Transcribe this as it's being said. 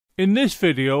In this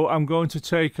video, I'm going to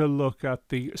take a look at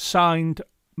the signed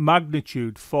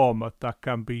magnitude format that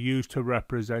can be used to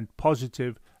represent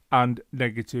positive and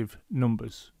negative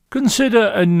numbers. Consider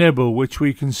a nibble, which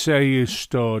we can say is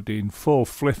stored in 4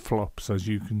 flip-flops, as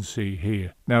you can see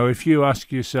here. Now, if you ask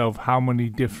yourself how many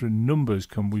different numbers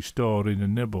can we store in a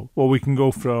nibble, well, we can go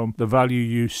from the value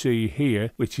you see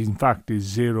here, which in fact is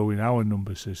 0 in our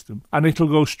number system, and it'll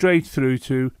go straight through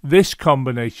to this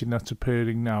combination that's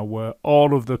appearing now, where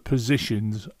all of the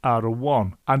positions are a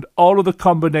 1, and all of the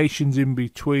combinations in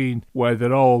between, where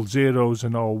they're all zeros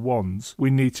and all ones, we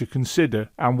need to consider,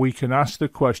 and we can ask the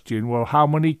question, well, how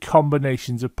many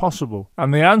combinations are possible?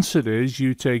 And the answer is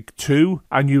you take 2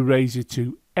 and you raise it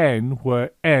to n, where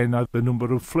n are the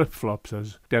number of flip-flops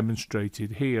as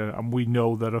demonstrated here, and we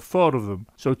know there are 4 of them.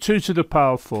 So 2 to the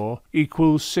power 4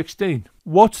 equals 16.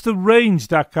 What's the range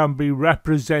that can be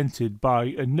represented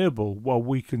by a nibble? Well,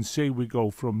 we can see we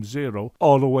go from 0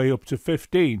 all the way up to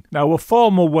 15. Now, a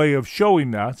formal way of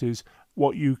showing that is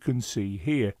what you can see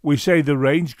here. We say the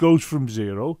range goes from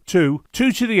 0 to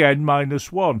 2 to the n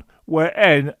minus 1, where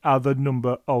n are the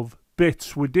number of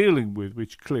bits we're dealing with,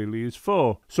 which clearly is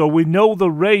 4. So we know the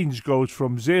range goes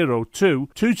from 0 to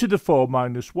 2 to the 4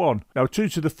 minus 1. Now 2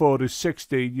 to the 4 is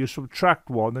 16, you subtract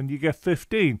 1 and you get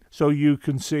 15. So you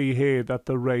can see here that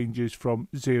the range is from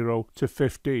 0 to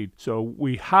 15. So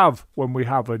we have, when we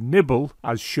have a nibble,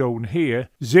 as shown here,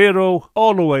 0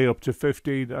 all the way up to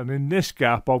 15, and in this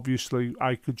gap, obviously,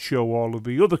 I could show all of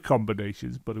the other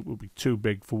combinations, but it would be too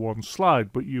big for one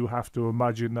slide. But you have to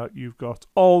imagine that you've got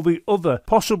all the other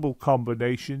possible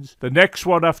combinations. The next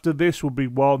one after this would be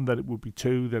 1, then it would be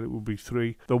 2, then it would be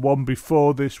 3. The one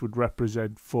before this would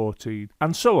represent 14,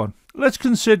 and so on. Let's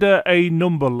consider a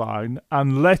number line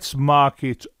and let's mark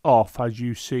it off. As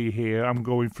you see here, I'm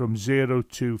going from 0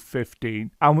 to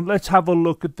 15. And let's have a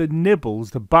look at the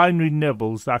nibbles, the binary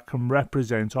nibbles that can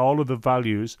represent all of the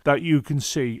values that you can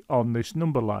see on this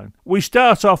number line. We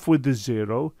start off with the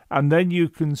 0, and then you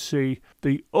can see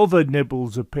the other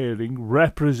nibbles appearing,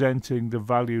 representing the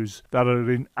values that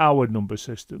are in our number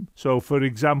system. So, for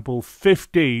example,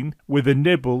 15 with a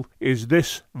nibble is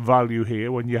this value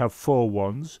here when you have 4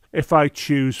 ones. If I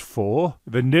choose 4,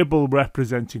 the nibble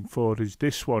representing 4 is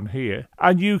this one here,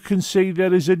 and you can see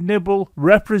there is a nibble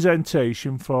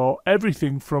representation for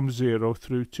everything from 0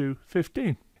 through to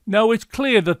 15. Now, it's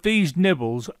clear that these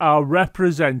nibbles are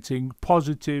representing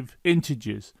positive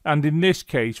integers, and in this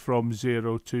case from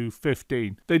 0 to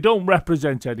 15. They don't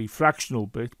represent any fractional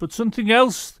bit, but something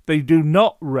else they do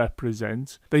not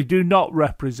represent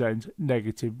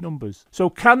negative numbers. So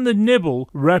can the nibble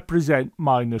represent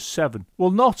minus 7?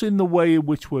 Well, not in the way in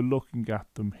which we're looking at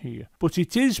them here, but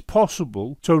it is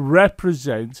possible to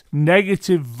represent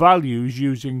negative values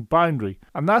using binary,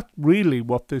 and that's really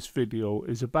what this video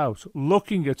is about,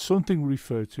 looking at something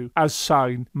referred to as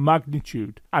signed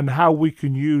magnitude and how we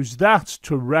can use that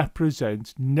to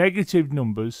represent negative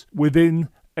numbers within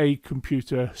a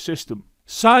computer system.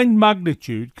 Signed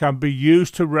magnitude can be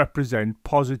used to represent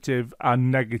positive and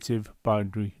negative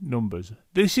binary numbers.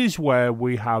 This is where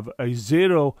we have a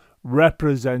 0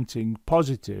 representing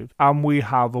positive and we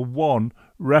have a 1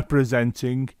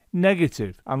 representing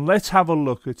negative. And let's have a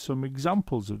look at some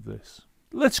examples of this.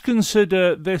 Let's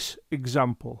consider this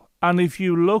example. And if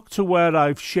you look to where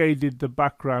I've shaded the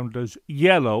background as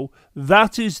yellow,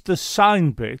 that is the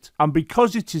sign bit, and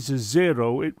because it is a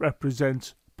 0, it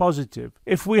represents positive.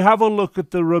 If we have a look at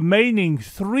the remaining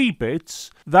 3 bits,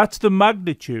 that's the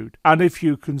magnitude. And if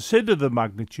you consider the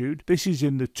magnitude, this is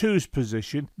in the 2's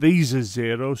position. These are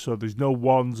 0, so there's no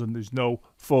 1s and there's no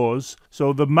 4s.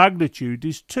 So the magnitude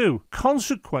is 2.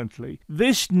 Consequently,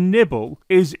 this nibble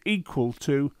is equal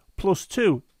to plus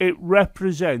 2. It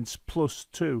represents plus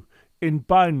 2 in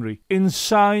binary, in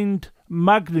signed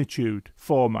magnitude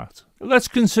format. Let's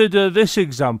consider this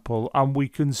example, and we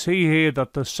can see here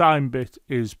that the sign bit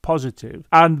is positive,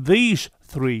 and these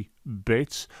 3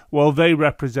 bits, well, they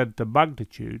represent the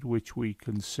magnitude, which we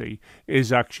can see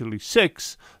is actually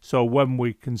 6. So when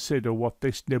we consider what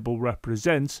this nibble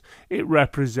represents, it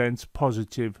represents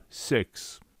positive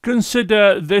 6.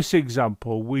 Consider this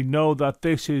example. We know that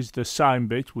this is the sign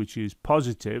bit, which is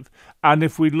positive, and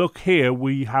if we look here,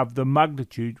 we have the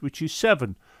magnitude, which is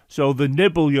 7. So the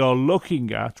nibble you're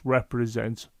looking at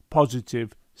represents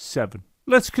positive 7.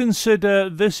 Let's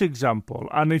consider this example,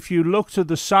 and if you look to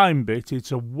the sign bit,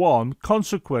 it's a 1,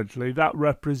 consequently that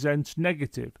represents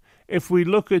negative. If we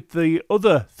look at the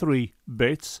other 3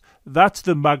 bits, that's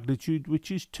the magnitude, which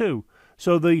is 2.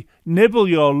 So the nibble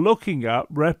you're looking at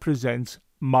represents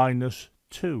minus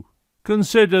 2.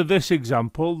 Consider this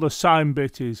example. The sign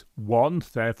bit is 1,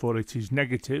 therefore it is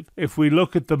negative. If we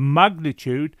look at the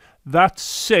magnitude, that's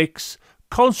 6.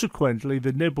 Consequently,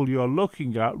 the nibble you're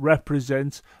looking at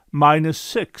represents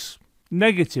 -6,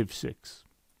 -6.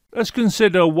 Let's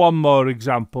consider one more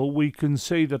example. We can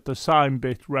see that the sign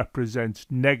bit represents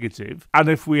negative, and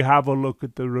if we have a look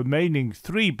at the remaining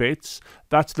 3 bits,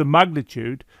 that's the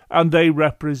magnitude, and they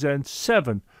represent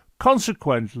 7.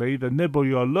 Consequently, the nibble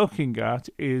you're looking at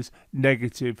is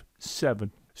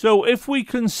 -7. So if we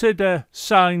consider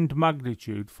signed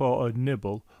magnitude for a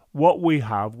nibble, what we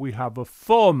have a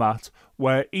format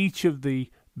where each of the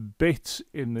bits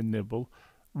in the nibble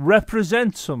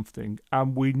represent something,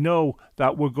 and we know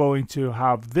that we're going to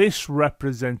have this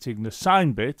representing the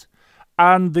sign bit,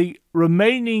 and the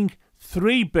remaining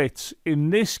 3 bits in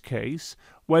this case,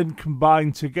 when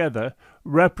combined together,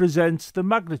 represents the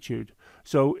magnitude.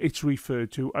 So it's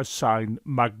referred to as sign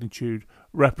magnitude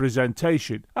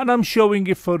representation. And I'm showing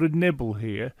it for a nibble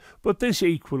here, but this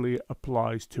equally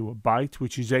applies to a byte,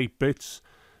 which is 8 bits,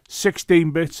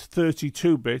 16 bits,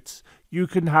 32 bits. You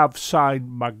can have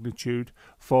sign magnitude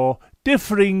for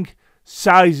differing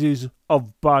sizes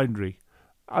of binary.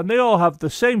 And they all have the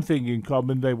same thing in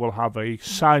common. They will have a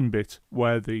sign bit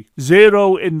where the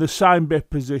 0 in the sign bit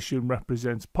position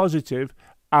represents positive,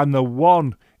 and the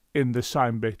 1 in the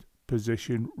sign bit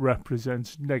position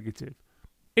represents negative.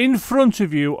 In front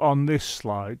of you on this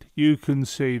slide, you can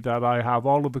see that I have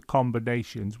all of the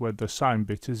combinations where the sign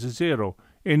bit is a 0.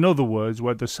 In other words,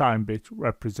 where the sign bit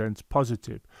represents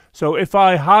positive. So if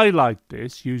I highlight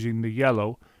this using the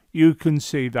yellow, you can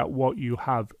see that what you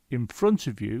have in front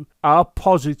of you are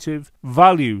positive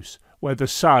values, where the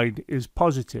sign is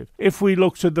positive. If we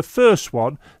look to the first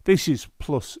one, this is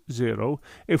 +0.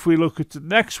 If we look at the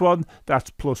next one, that's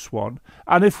 +1.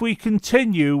 And if we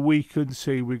continue, we can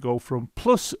see we go from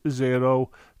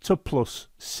 +0 to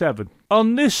 +7.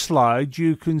 On this slide,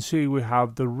 you can see we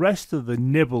have the rest of the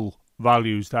nibble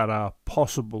values that are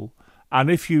possible.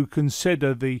 And if you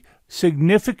consider the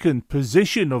significant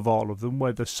position of all of them,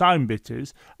 where the sign bit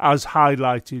is, as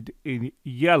highlighted in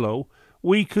yellow,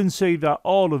 we can see that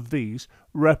all of these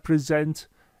represent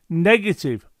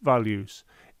negative values.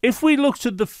 If we looked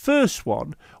at the first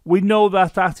one, we know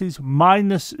that that is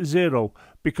 -0,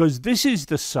 because this is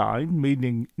the sign,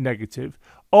 meaning negative.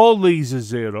 All these are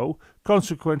 0,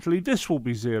 consequently this will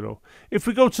be 0. If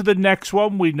we go to the next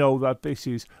one, we know that this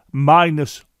is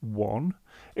 -1.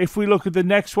 If we look at the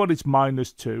next one, it's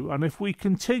 -2. And if we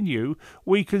continue,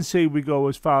 we can see we go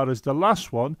as far as the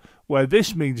last one, where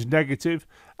this means negative,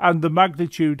 and the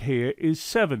magnitude here is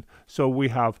 7. So we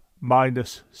have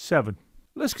 -7.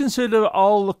 Let's consider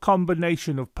all the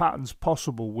combination of patterns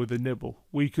possible with a nibble.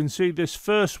 We can see this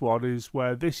first one is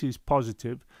where this is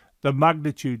positive, the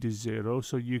magnitude is 0,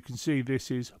 so you can see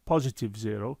this is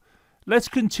 +0. Let's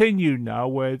continue now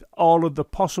with all of the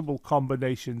possible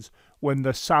combinations when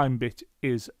the sign bit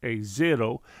is a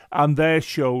 0, and they're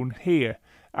shown here.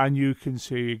 And you can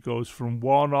see it goes from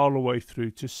 1 all the way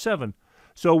through to 7.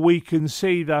 So we can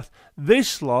see that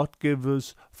this lot gives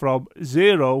us from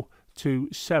 0 to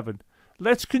 7.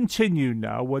 Let's continue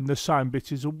now when the sign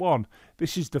bit is a 1.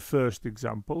 This is the first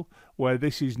example where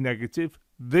this is negative.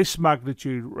 This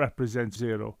magnitude represents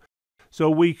 0. So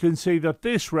we can see that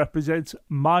this represents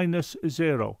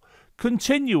 -0.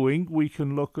 Continuing, we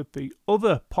can look at the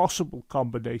other possible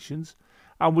combinations,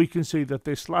 and we can see that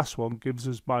this last one gives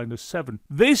us -7.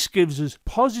 This gives us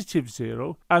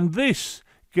 +0, and this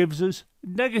gives us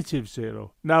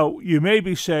 -0. Now, you may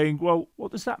be saying, well,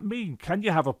 what does that mean? Can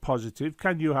you have a positive?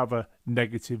 Can you have a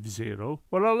 -0?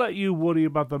 Well, I'll let you worry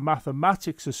about the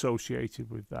mathematics associated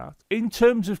with that. In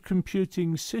terms of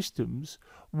computing systems,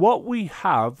 what we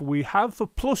have for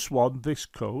 +1 this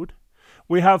code,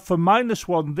 we have for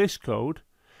 -1 this code,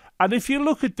 and if you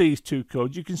look at these two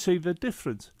codes, you can see they're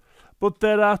different. But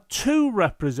there are 2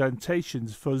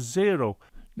 representations for 0.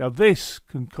 Now, this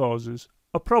can cause us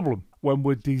a problem when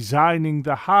we're designing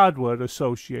the hardware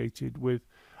associated with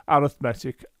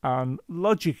arithmetic and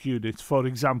logic units, for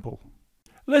example.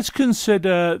 Let's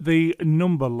consider the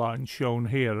number line shown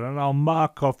here, and I'll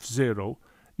mark off 0.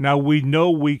 Now we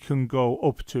know we can go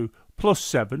up to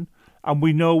 +7, and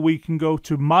we know we can go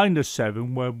to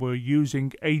 -7 when we're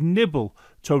using a nibble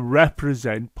to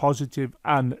represent positive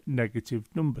and negative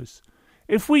numbers.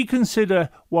 If we consider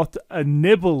what a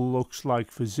nibble looks like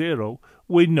for 0,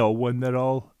 we know when they're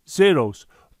all zeros.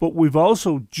 But we've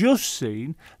also just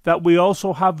seen that we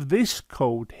also have this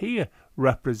code here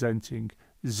representing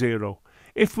 0.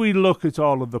 If we look at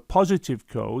all of the positive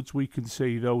codes, we can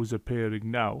see those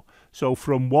appearing now. So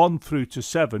from 1 through to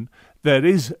 7, there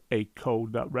is a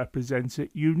code that represents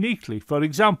it uniquely. For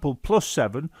example,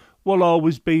 +7 will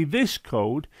always be this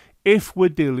code if we're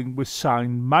dealing with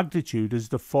signed magnitude as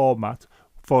the format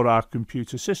for our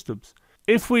computer systems.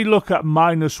 If we look at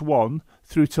 -1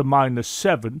 through to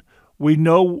 -7, we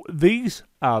know these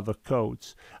are the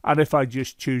codes. And if I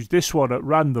just choose this one at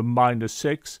random,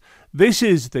 -6, this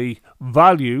is the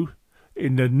value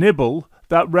in the nibble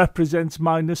that represents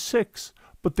 -6.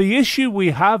 But the issue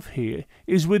we have here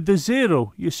is with the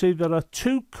 0. You see there are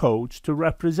 2 codes to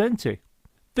represent it.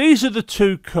 These are the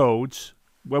 2 codes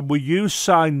when we use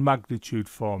signed magnitude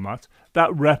format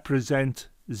that represent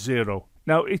 0.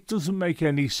 Now, it doesn't make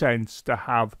any sense to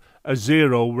have a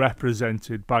 0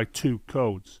 represented by 2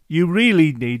 codes. You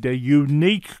really need a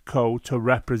unique code to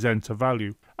represent a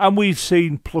value. And we've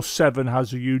seen +7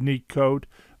 has a unique code,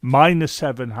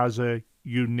 -7 has a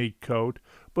unique code,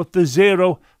 but the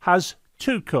 0 has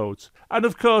 2 codes. And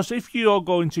of course, if you're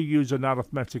going to use an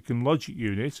arithmetic and logic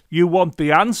unit, you want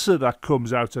the answer that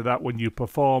comes out of that when you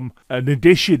perform an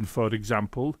addition, for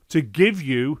example, to give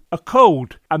you a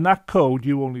code. And that code,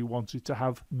 you only want it to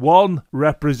have one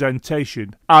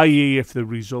representation, i.e. if the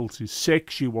result is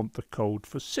 6, you want the code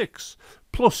for 6.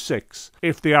 +6.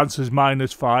 If the answer is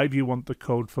 -5, you want the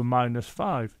code for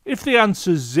 -5. If the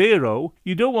answer is 0,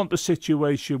 you don't want the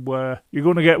situation where you're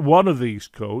going to get one of these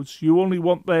codes. You only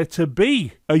want there to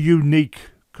be a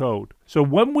unique code. So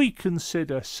when we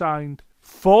consider signed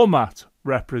format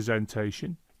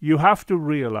representation, you have to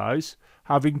realize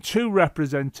having 2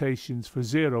 representations for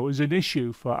 0 is an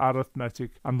issue for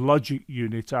arithmetic and logic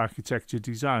unit architecture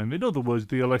design. In other words,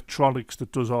 the electronics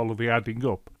that does all of the adding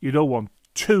up. You don't want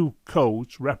 2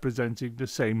 codes representing the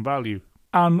same value.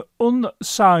 An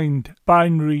unsigned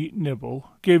binary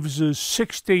nibble gives us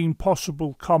 16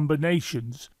 possible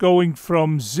combinations going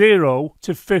from 0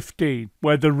 to 15,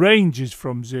 where the range is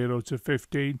from 0 to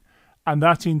 15, and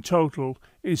that in total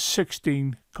is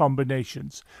 16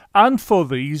 combinations. And for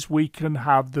these we can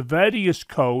have the various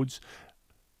codes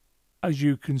as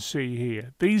you can see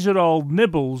here. These are all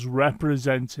nibbles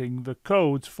representing the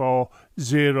codes for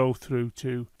 0 through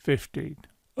to 15.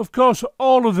 Of course,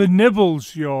 all of the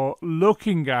nibbles you're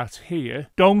looking at here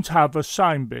don't have a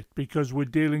sign bit because we're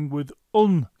dealing with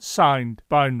unsigned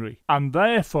binary, and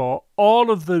therefore all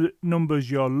of the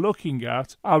numbers you're looking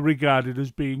at are regarded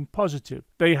as being positive.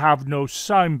 They have no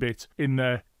sign bit in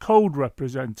their code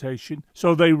representation,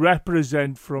 so they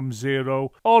represent from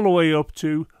 0 all the way up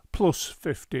to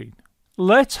 +15.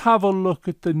 Let's have a look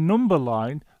at the number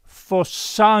line for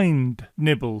signed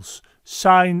nibbles,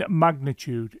 sign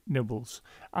magnitude nibbles,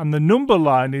 and the number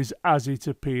line is as it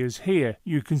appears here.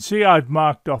 You can see I've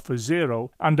marked off a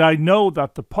 0, and I know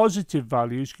that the positive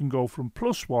values can go from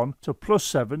 +1 to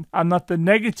 +7, and that the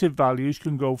negative values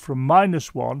can go from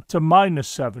 -1 to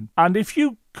 -7. And if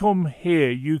you come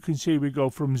here, you can see we go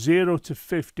from 0 to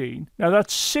 15. Now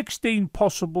that's 16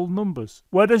 possible numbers.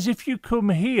 Whereas if you come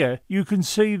here, you can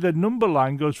see the number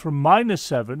line goes from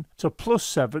 -7 to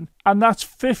 +7, and that's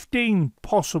 15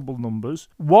 possible numbers,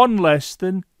 one less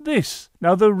than this.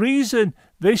 Now the reason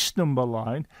this number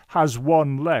line has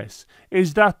one less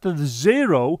is that the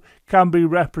 0 can be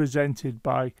represented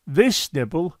by this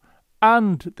nibble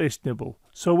and this nibble.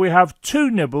 So we have 2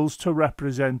 nibbles to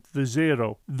represent the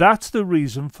 0. That's the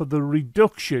reason for the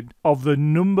reduction of the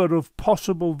number of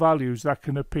possible values that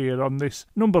can appear on this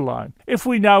number line. If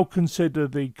we now consider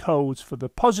the codes for the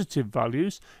positive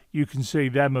values, you can see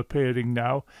them appearing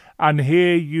now, and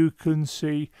here you can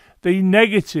see the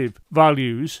negative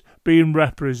values being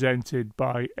represented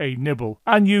by a nibble,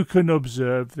 and you can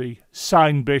observe the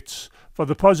sign bits for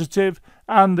the positive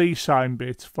and the sign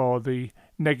bit for the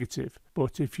negative.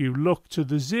 But if you look to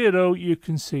the 0, you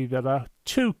can see there are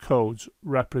 2 codes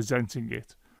representing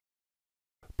it.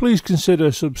 Please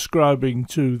consider subscribing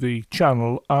to the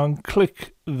channel and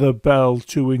click the bell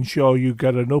to ensure you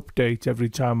get an update every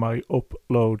time I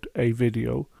upload a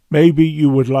video. Maybe you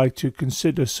would like to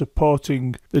consider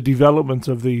supporting the development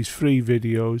of these free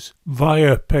videos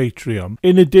via Patreon.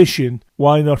 In addition,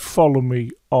 why not follow me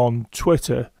on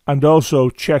Twitter and also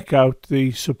check out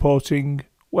the supporting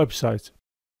website.